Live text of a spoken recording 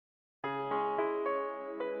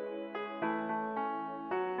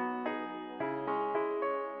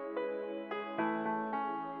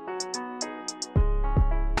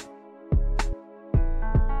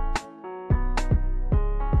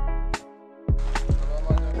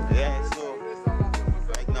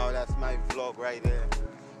dog right there.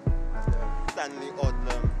 Stanley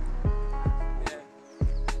Odlum. Yeah.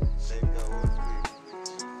 Save the whole street.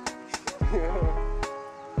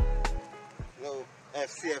 No,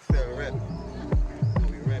 FCFL rep.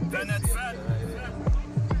 We rep FCFL right there.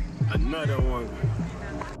 Another one.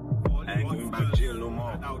 I ain't going back jail no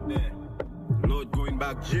more. Out there. Not going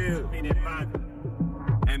back jail.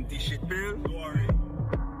 Empty shit pill. Don't worry.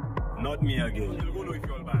 Not me again. You'll go know if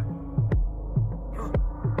you're all bad.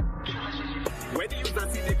 Where the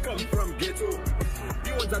users see they come from ghetto.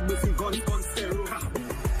 The ones that busting guns on zero.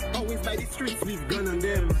 Always by the streets with gun on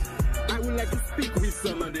them. I would like to speak with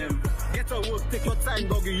some of them. Get a work, take your time,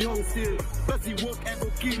 doggy, young still. Does the work ever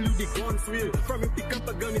kill you, the guns will. From you pick up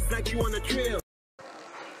a gun, it's like you on a trail.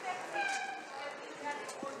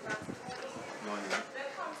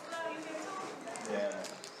 Yeah.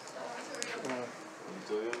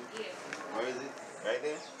 Where is it? Right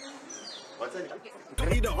there? What's it?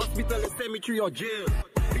 Either hospital, a cemetery, or jail.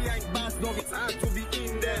 Behind bars, dog, it's hard to be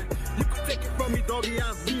in there. You could take it from me, doggy,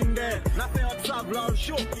 I've been there. Nothing observe, loud,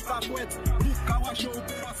 show, if I'm wet. Book, our show,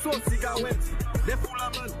 so cigarette. They full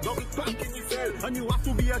of man, doggy, pack in the cell. And you have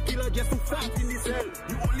to be a killer just to fart in the cell.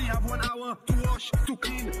 You only have 1 hour to wash, to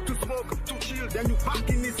clean, to smoke, to chill, then you pack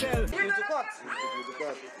in the cell. You to cut?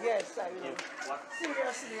 Yes, I will. What?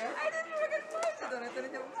 Seriously? I didn't even get pointed on it. I didn't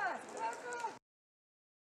even ask.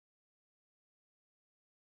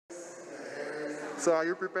 So are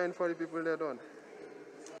you preparing for the people that done?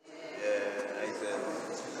 Yeah, I said,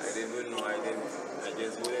 I didn't know, I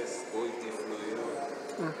just was going to flow, you know.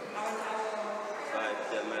 So I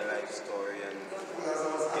tell my life story and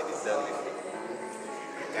get it done with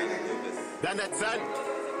kind of nervous. Then that's it.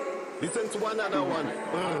 Listen to another one.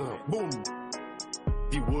 Boom.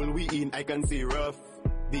 The world we in, I can say rough.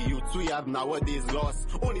 The youths we have nowadays lost.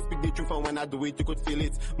 Only speak the truth, and when I do it, you could feel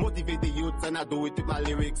it. Motivate the youths, and I do it with my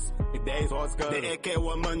lyrics. The days Oscar, the AK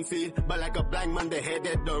woman see, but like a blind man, they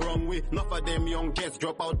headed the wrong way. Enough of them young just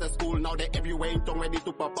drop out of school. Now they everywhere in town, ready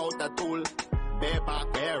to pop out a tool. Bare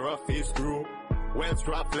back, bare rough is true. Well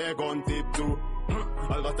strapped, flag on tip too.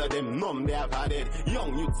 A lot of them numb, they have had it.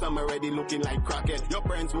 Young youths, some already looking like crackhead. Your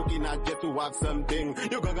parents working hard just to have something.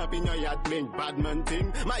 You going up in your yard playing badman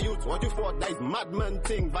thing. My youth, what you thought that is madman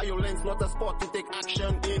thing. Violence not a sport to take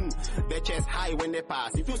action in. Their chest high when they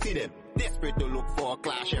pass. If you see them, desperate to look for a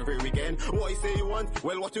clash every weekend. What you say you want?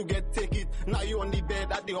 Well, what you get, take it. Now you on the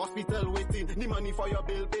bed at the hospital waiting. The money for your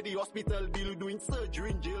bill, pay the hospital bill. Doing surgery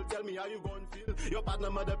in jail, tell me how you gonna feel. Your partner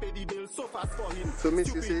mother pay the bill so fast for him. So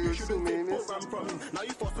miss you say you sue me in this? Now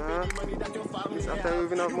you forced to pay the money that your family after you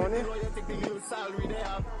have enough money? Take the little salary they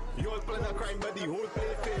have. You all plan a crime, but the whole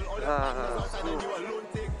play fail. All the partners outside and you alone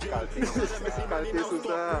take jail.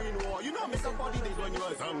 You know, Mr. 40 days when you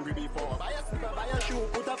was hungry before. Buy a slipper, buy a shoe,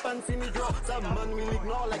 put a pants in the drawer. Some man will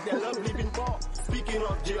ignore like they love living poor. Speaking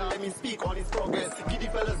of jail, let me speak on its progress. Give the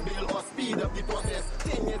fellas bail or speed up the process.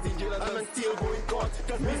 10 years in jail and I'm still going court.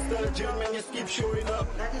 Cause Mr. Jail, man, you keep showing up.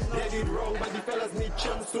 They did wrong, but the fellas need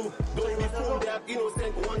chance too. Don't be fooled, they have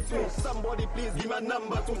innocent ones too. Somebody please give me a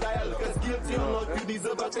number to dial. Cause guilty or not, you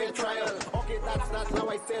deserve a fair trial. Okay, that's now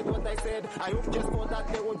I said what I said. I hope just for that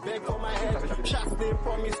they won't beg for my head. Shots they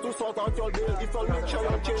promise to sort out your deal. If I'll make sure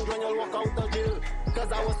you'll change when you'll walk out of jail.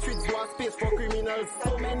 Cause our streets do a space for criminals.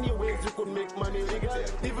 So many ways you could make money legal.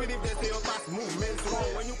 Even if they say your past movement's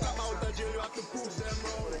wrong, when you come out of jail you have to prove them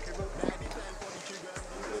wrong.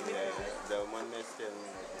 The one that's still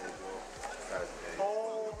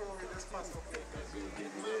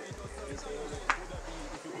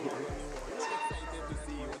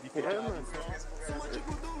yeah, man. Yes,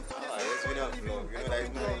 we know, you know, like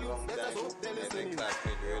my young dad, my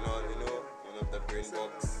classmate, you know, one of the brain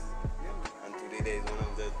box, and today there is one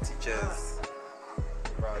of the teachers.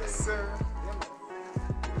 Yes, sir.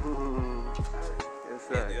 Yes,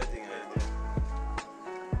 sir. Yeah,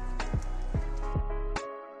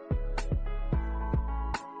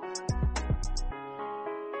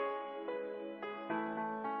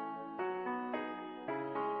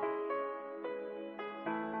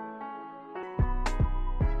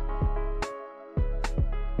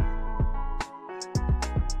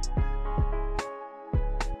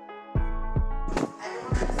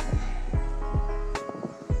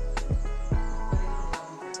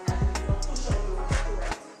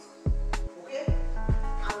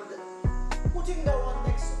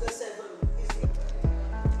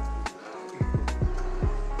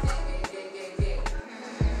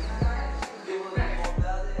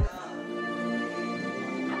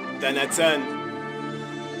 Then at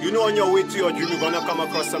 10, you know on your way to your dream you're gonna come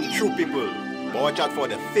across some true people, but watch out for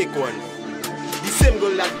the fake ones. The same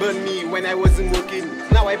girl that burned me when I wasn't working,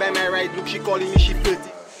 now I buy my ride, look she calling me she 30.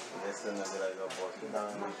 Yes, Listen to like a boss. You don't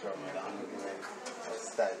make sure you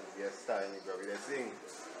style. You're styling, bro. You sing.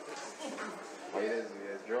 You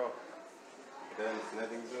just draw. Then it's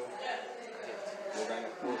nothing to. No kind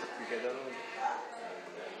of post cricket alone.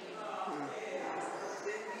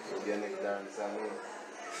 You'll be next dance and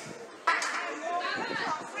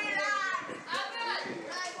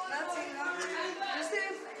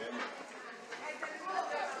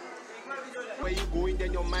Where you going,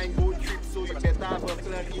 then your mind go trip, so you better have a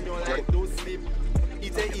plan in your life, don't sleep.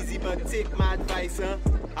 It's a easy, but take my advice, huh?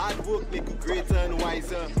 Hard work make you greater and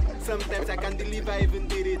wiser. Sometimes I can deliver, I even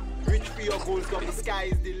did it. Reach for your goals, but the sky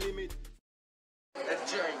is the limit.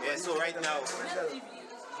 yeah, so right now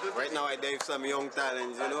I have some young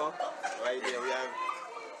talents, you know. Right there we have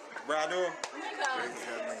Brado.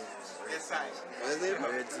 Yes, I. What is it?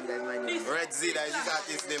 Red Z, that is his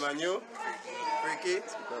artist name, and you? Freaky?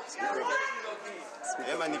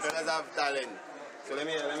 Yeah, man, the fellas have talent. So let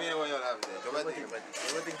me hear what you have there. Drop the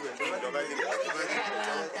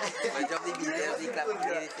beat.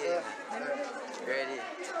 Ready.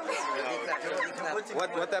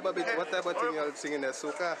 What type of thing you're singing there?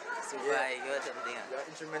 Soca? Soca, you have something.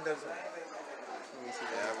 Instrumental.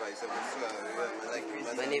 Yeah, but it's a bit slow.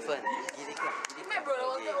 Money fun. My brother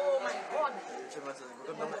was like, oh my god.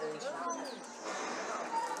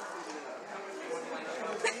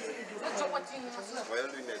 What are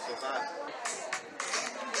you doing there? Soca?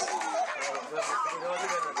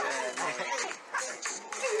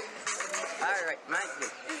 Alright, Michael.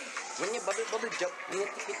 When you bubble jump, when you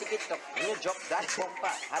tick tock, when you drop that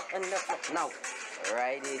bumper, hot on the floor. Now,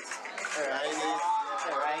 ride it.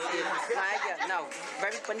 Michael, now,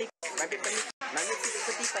 very panic. Now you tick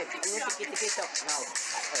 35, when you tick tock. Now,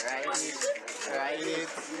 ride it.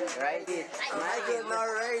 Michael, now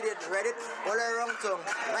ride it, all around tongue.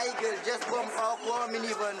 Michael, just bump out 1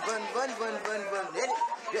 minute, run.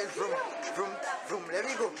 Just from, let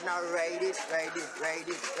me go. Now ride it. Ready, vibe. Ride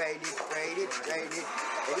it.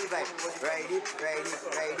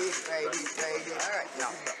 Alright,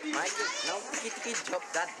 now, Michael, now tick drop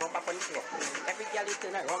that bumper on the floor. Every girl you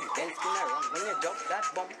turn around, then spin around. When you drop that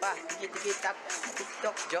bumper, tick tap, tick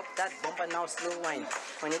tock, drop that bumper now, slow wine.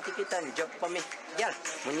 When you tick it and drop for me, girl.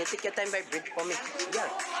 When you take your time, vibrate for me, girl.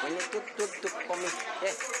 When you took for me,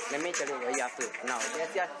 yes. Let me tell you what you have to now.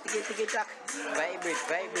 Yes, yeah, tick tack, vibrate,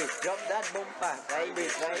 drop that bumper,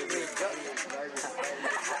 vibrate, drop.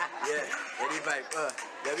 Yeah, ready vibe.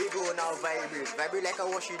 There we go now, vibrate like a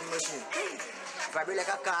washing machine. Vibrate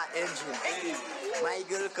like a car engine. My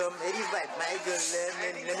girl come, ready vibe. My girl,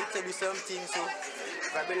 let me tell you something. So,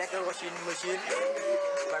 vibrate like a washing machine.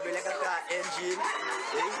 Vibrate like a car engine.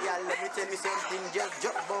 Hey, girl, let me tell you something. Just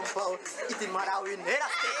drop bumper, eating my win.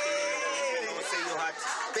 Don't say you hot.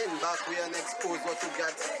 Bend back we and expose what you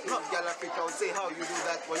got. Not gal Africa would say how you do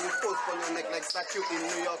that. When you post on your neck like statue in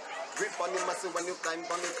New York. Grip on the muscle when you climb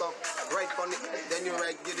on the top. Right on it, then you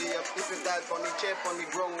right giddy up. If you type on the chair on the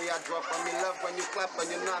ground we are drop. And me love when you clap and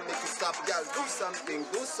you know I make you stop. Gal, do something,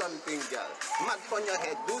 gal. Mad on your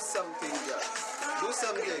head, do something, gal. Do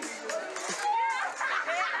something.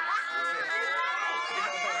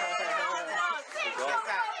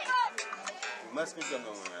 Must be coming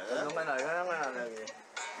on, right?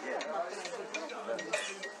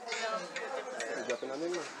 Dropping on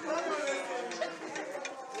him.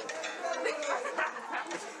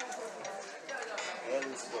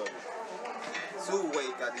 Two way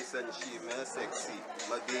this and she me sexy.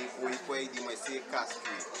 But then we di my say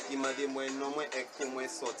castry. Imade moi no moi echo moi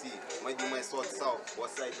sorti. Moi di moi sort south. What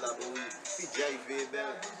side la boui? Si jive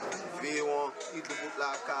bel. V1. I do bout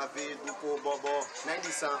la KV do ko bobo.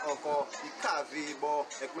 90 encore. I KV bo.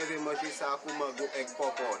 Ek me ve manger ça kuma go ek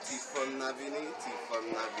popo. Ti femme na vini.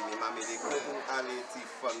 Mami de kobu ale ti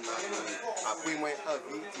femme na vini. Après moi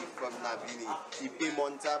avi ti femme na vini. I paie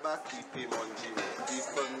mon tabac, I paie mon gin. Ti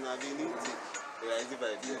femme na vini. Yeah, it's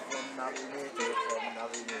about you from Navini.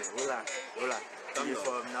 Hola. You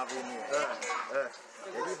from Navini.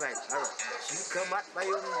 Ready vibe. Alright. She come out by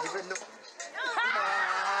your different no.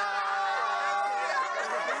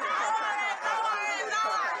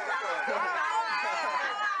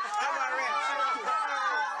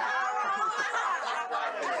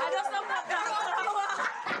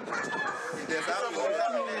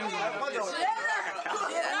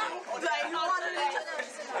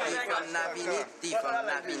 From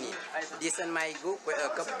Navini. This is my group with a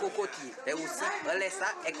cup of cocoa tea. They will see Alessa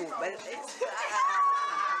Echo Bell.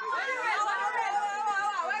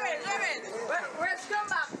 Where's come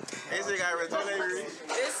back? Hey, so you got red on every.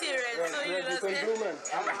 This here, so you just say.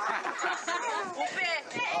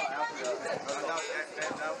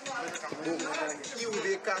 You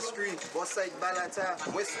be Castry, boss side balata.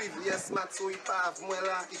 Moi suivre les smart so il pas moi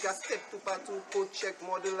là. Il a step tout partout, co check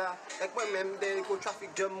model là. Like moi même there, il traffic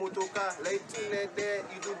jam motocar. Là il tourne there,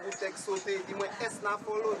 il do bouteille sauter. Il moi S na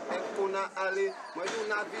follow, et qu'on a allé. Moi nous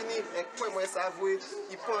na vini, et moi s'avouer.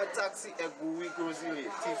 Il prend un taxi, et goui grosile.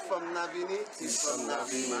 Ti femme na vini, ti femme na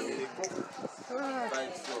vini.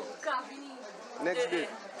 Next day.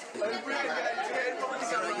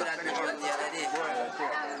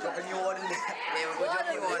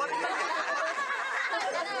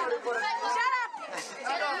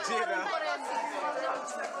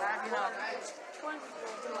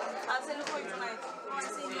 I'll say look for you tonight.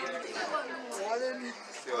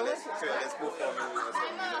 So let's perform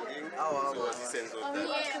so what's the sense of that?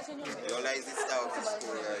 You realize the style of the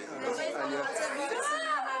school, right?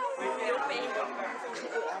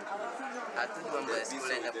 I told you I'm going to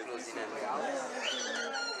school end up closing and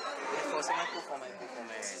because I perform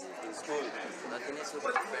In school? not in a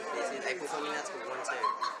super different places. I perform in at school once a year.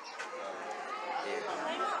 Yeah.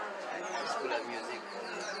 School of music.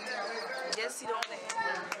 Just sit down there.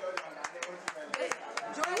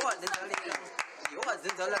 You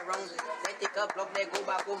wasn't all around. They take a block, they go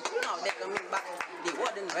back home. Now they're coming back. The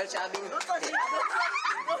warden well shaving. Don't touch it.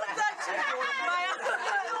 Don't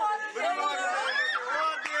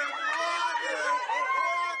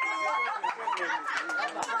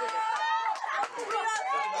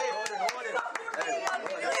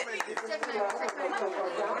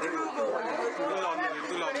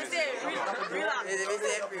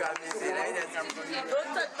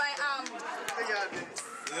touch my arm.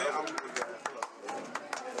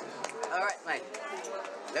 Alright, mate.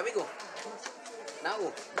 There we go. Now,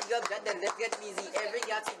 big up that then let's get busy. Every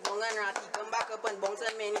guy sit down and ratty. Come back up and bounce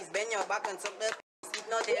and man, bend your back and suck the sleep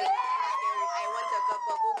not there. I want a cup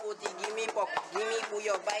of cocoa tea, give me pop, give me for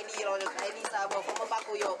your body or the highly sour from a back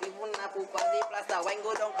of your even a poop and they plaster. When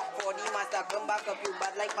go down for the master, come back up you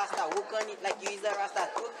bad like pasta. Work on it like you is a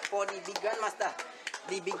rasta. Work for the big grandmaster.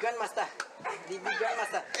 The big grandmaster. The big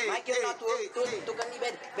grandmaster. Michael not to on the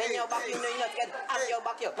bed. Bend your back, you know you're not scared. Up your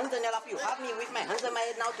back, your hands on your lap, you have me with my hands on my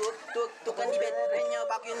head now to on the bed. Bend your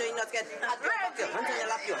back, you know you're not scared. Up your back, your hands on your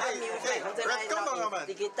lap, you have me with my hands on my head now.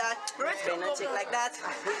 Take it out. Bend a chick like that.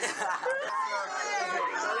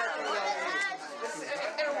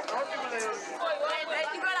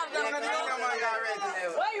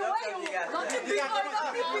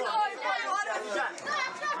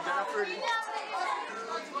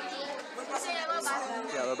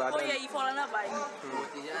 Oh yeah, you fall on a bike.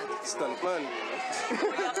 Stuntman.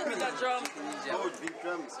 You have to pick a drum. Big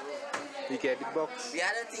drums. You get big box. The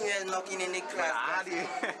other thing is knocking in the class.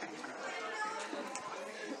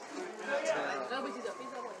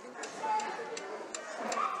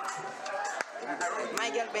 My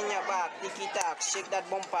girl bend your back, ticky tack, shake that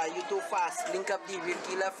bumper, you too fast, link up the real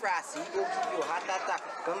killer fast, he go give you heart attack,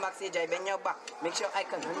 come back stage, I bend your back, make sure I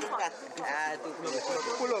can handle that.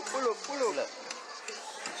 Pull up.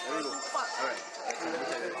 There we go. Alright.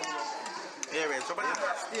 Here, wait, somebody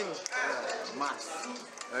mask. Mask.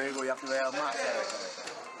 There you go, you have to wear a mask.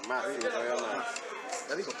 Mask, wear a mask.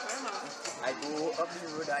 There we go. I go up the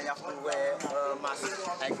road, I have to wear a mask.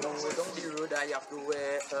 I go down the road, I have to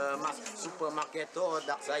wear a mask. Supermarket or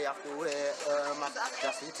docks, I have to wear a mask.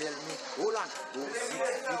 Just to tell me, hold on, go 6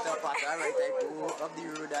 feet apart. Alright, I go up the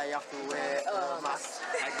road, I have to wear a mask.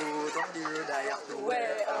 I go down the road, I have to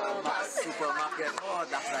wear a mask. Supermarket or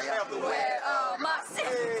docks, I have to wear a mask.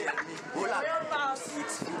 Hold on,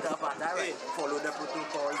 6 feet apart. Alright, follow the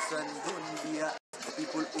protocols and don't be a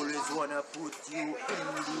people always wanna put you in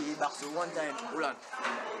the box. So one time, hold on.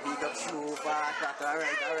 Big up show fat,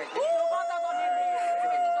 alright.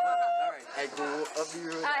 I go up the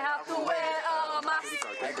road, I have to wear a mask.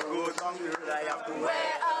 I go down the road, I have to Wear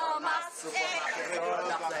a mask. Supermarket,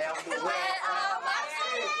 I have to Wear a mask.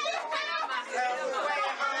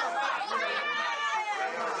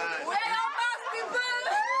 Wear a mask, people.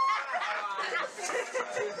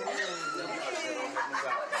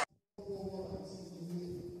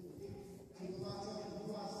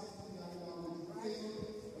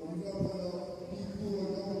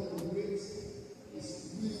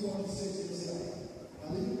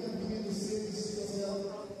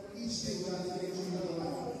 Each day, God,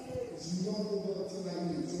 it's not over to like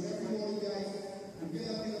me. So every morning,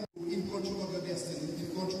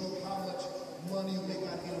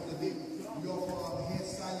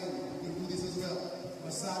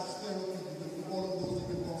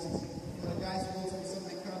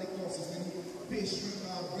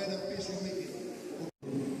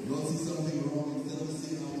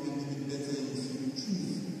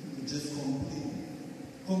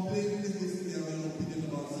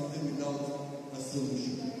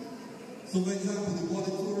 So for example, the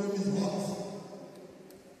auditorium is hot.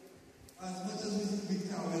 As much as we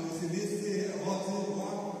can, when we say this here, hot is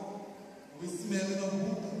hot, we smelling a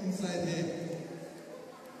book inside here.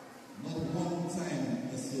 Not one time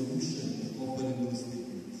a solution is offered in those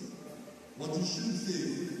statements. What you should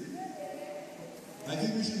say, I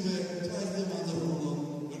think we should wear twice the amount of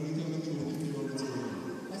roller when we come into the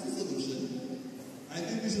auditorium. That's a solution. I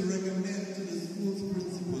think we should recommend to the school's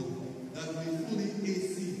principal that we fully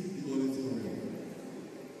AC the auditorium.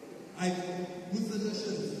 Good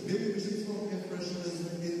suggestions. Maybe we should stop air fresheners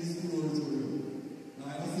in the school auditorium. Now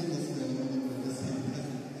I don't say this way, I'm not the same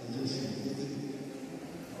suggestion.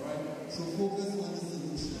 Alright? So focus on the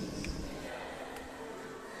solutions.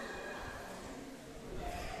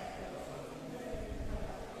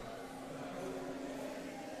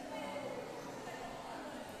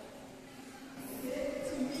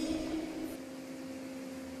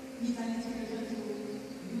 He's an inspiration to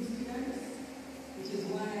new students, which is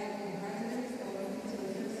why the presidents are working to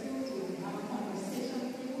address you, to have a conversation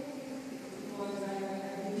with you, because I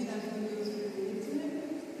believe that you will to relate to him,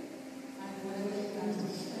 and whatever you have to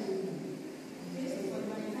share with him. This is what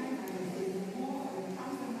my time, I will say more, I will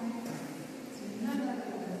pass the mic to none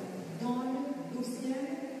other than Don Lucien,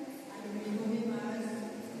 and we know him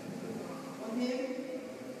as, what name?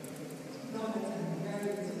 Donaton.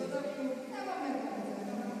 Very good. So those of you who never met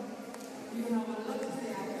Donaton, you have a lot to say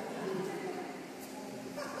after this.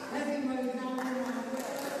 Let's give him a round of applause.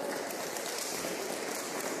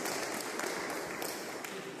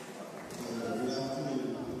 Good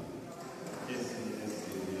afternoon. Yes.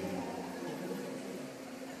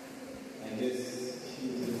 I guess she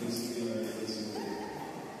introduced me already, so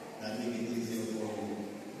that make it easier for me.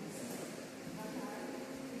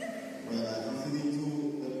 Well, listening to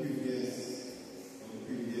the previous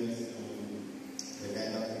the guy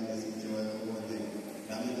that was in this picture, one thing,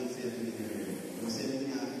 that made it say anything. You said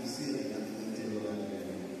anything after you say it, that didn't tell you that.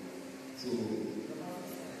 So,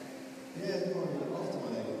 yeah, no, often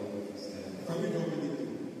I go over this time. Probably don't really do.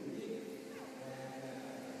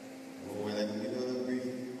 Oh, well, I can give you a brief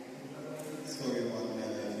story about my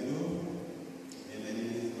life, you know? And my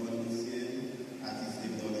name is Don Lucien,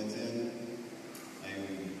 artistic Donaton.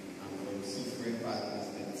 I'm from Suffering Partners,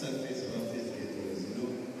 the surface roughest ghettos, you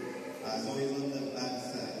know? I was always on the bad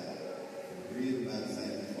side, real bad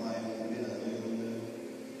side. Before I moved in, I was always on the,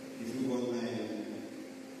 if you go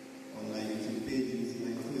on my YouTube page, you see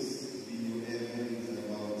my first video ever is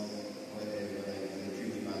about whatever, like the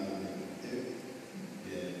dreamy band.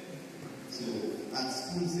 Yeah. So at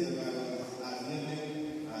school, I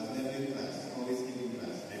was never in class, always skipping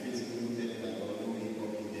class. My principal would tell me that, oh, no, he got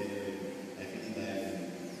me there, I fit in diagram.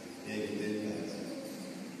 Yeah, he did that.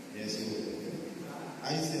 Yeah, so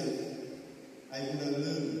I would have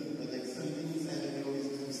learned, but like something inside of me always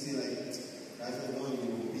used to say like, as a man, you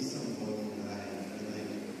will be somebody in life. And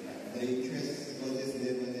like, the interest was just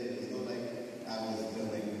never there. It's not like I was done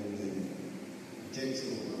like the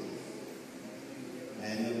gentle. I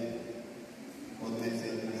ended up put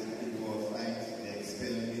myself in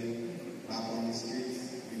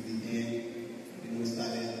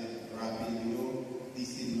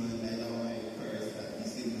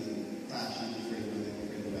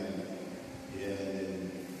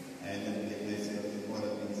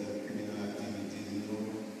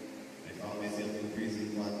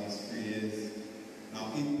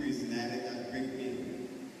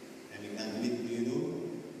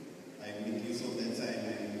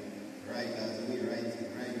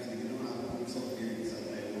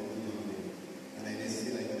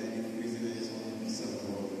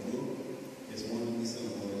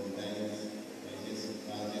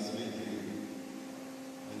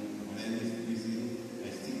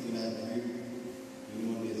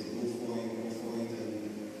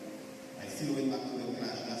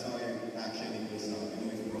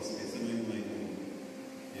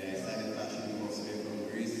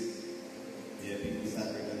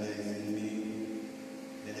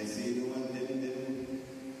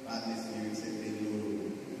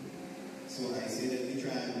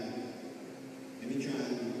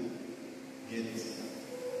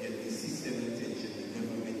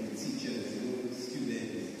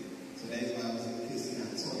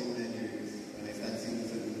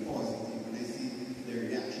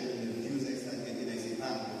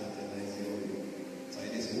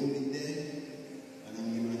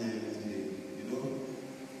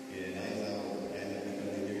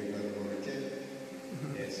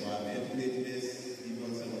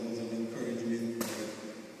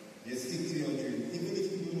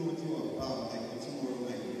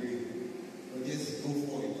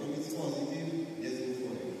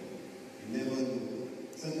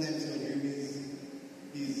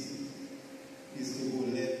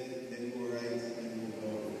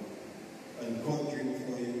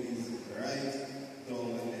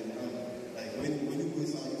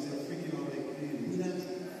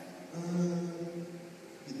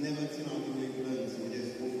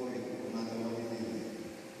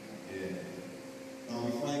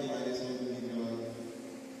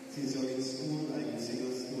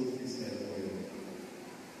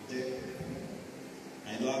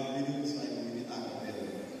do agree with you, so I go with the acapella.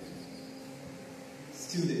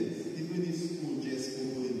 Students, even if school just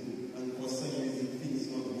opened and for some reason things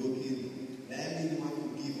not working, that means you want to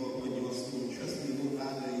give up on your school. Trust me, go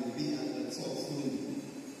back and you'll be at the top soon.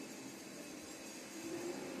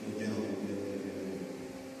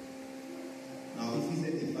 Now, if you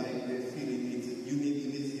let the vibe we're feeling it, you may be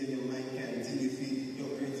lazy and your mind can't deal with it. Your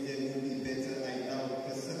grades then will be better, I doubt.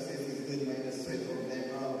 The success is done by the sweat of their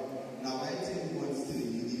brow. Now, I tell you what's still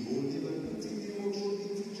you the whole day, but putting the emotion, the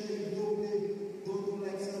teacher, you don't play. Don't do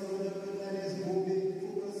like some other that is moving.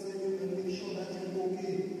 Focus on you and make sure that you're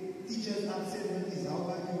okay. Teachers have said that is how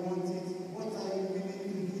bad you want it. What are you willing to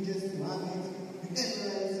do just to have it? You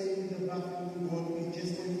ever say in the bathroom, God, we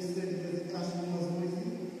just when you study that the classroom was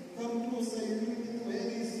noisy. Come closer, you really need to hear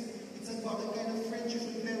this. It's about the kind of friendship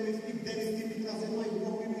you play with. If Dennis did it as a boy,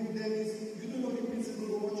 walking with Dennis, you don't know the principal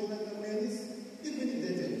who watch you like a menace. Even if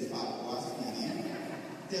they tell you fat was easy.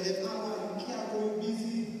 Tell them, you can't go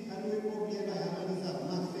busy. I know you probably ever happen is that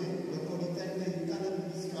nothing. But for the time then you cannot be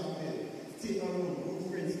distracted. Stay around, good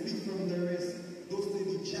friends, speak from the rest. Those to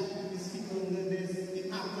the jack will speak on the best. The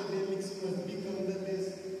academics must become the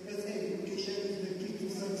best. Because education is the key to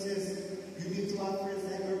success. You need to have friends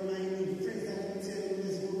like Hermione, friends that can tell you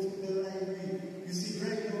let's go to the library. You see,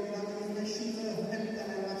 Greg, you're like a shooter. Every time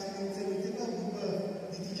I watch him, tell me, take a book.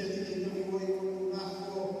 The teacher teaching me what you want to laugh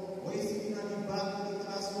for. Why you sitting at the back of the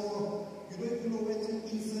class for? You don't even know where to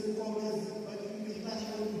insert commas, but in English class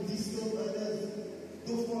you want to disturb others.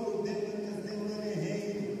 Don't follow them because they're not a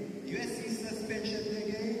hand. USC suspension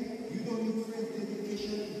again. You don't need friends,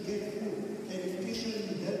 education to get through. Education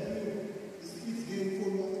will help you. The streets getting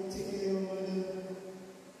full, you have to take care of your mother.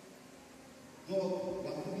 Dog, you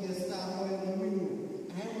have to be a star boy in the window.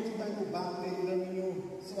 I want you to go back there in the window.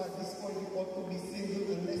 So at this point you ought to be single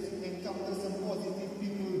unless you encounter some positive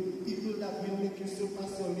people. People that will make you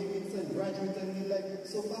surpass your limits and graduate and be like,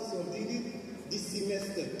 so far so did it this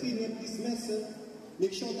semester. Clean up this semester.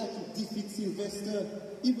 Make sure that you defeat Sylvester.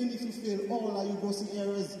 Even if you fail all or you go see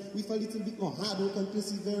errors, with a little bit more hard work and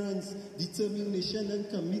perseverance, determination and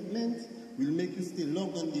commitment will make you stay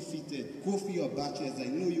long undefeated. Go for your bachelor's. I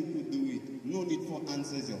know you could do it. No need for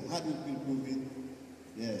answers. Your hard work will prove it.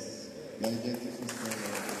 Yes. My beautiful story.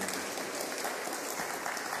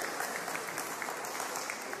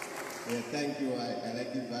 Yeah, thank you. I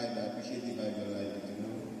like the vibe. I appreciate the vibe. I like it, you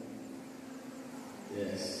know.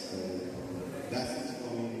 Yes. That's it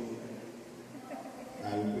for me. I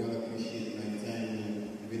will appreciate my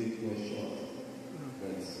time, even if it was short.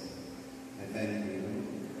 But I thank you.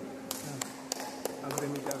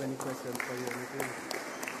 Azemi, do you have any questions for you? Anything?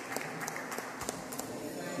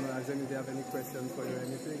 No, Azemi, do you have any questions for you?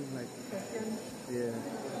 Anything? Like, yeah.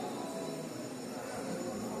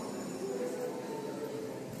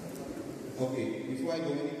 Okay, before I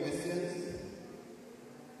go, any questions?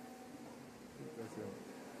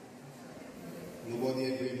 Nobody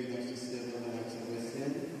agreed with us to stay on and ask a question?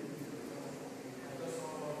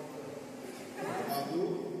 Abu?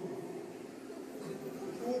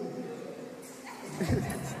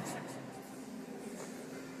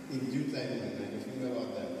 In due time, my friend, just think about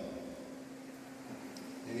that.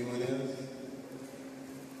 Anyone else?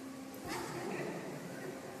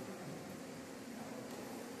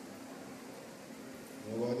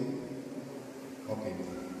 Nobody? Okay.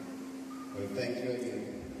 Well, thank you again.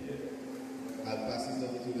 I'll pass it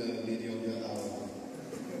on to the lady of the hour.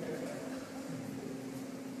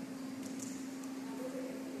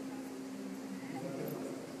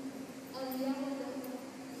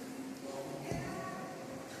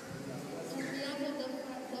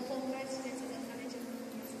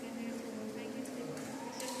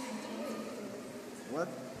 What?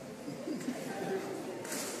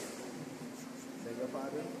 Beg your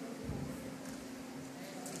pardon?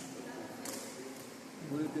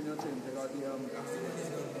 Put it in your chain, take out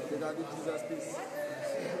the Jesus piece.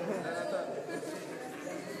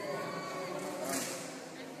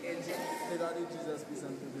 Take out the Jesus piece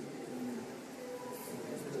and put it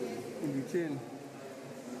in the chain.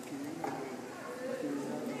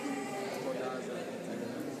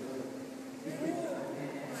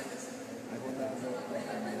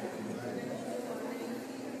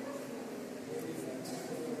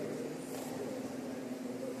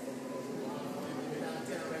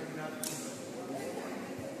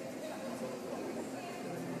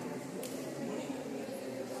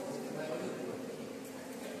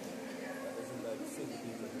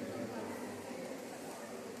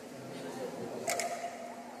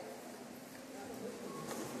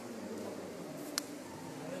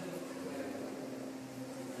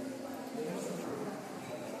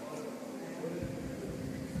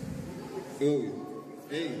 Oh,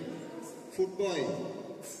 Hey, food boy.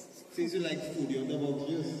 Since you like food, you want about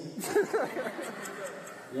juice?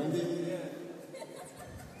 You want it?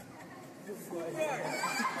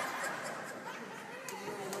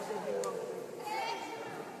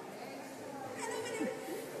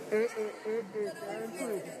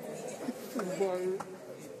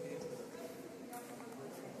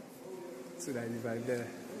 So that you vibe there.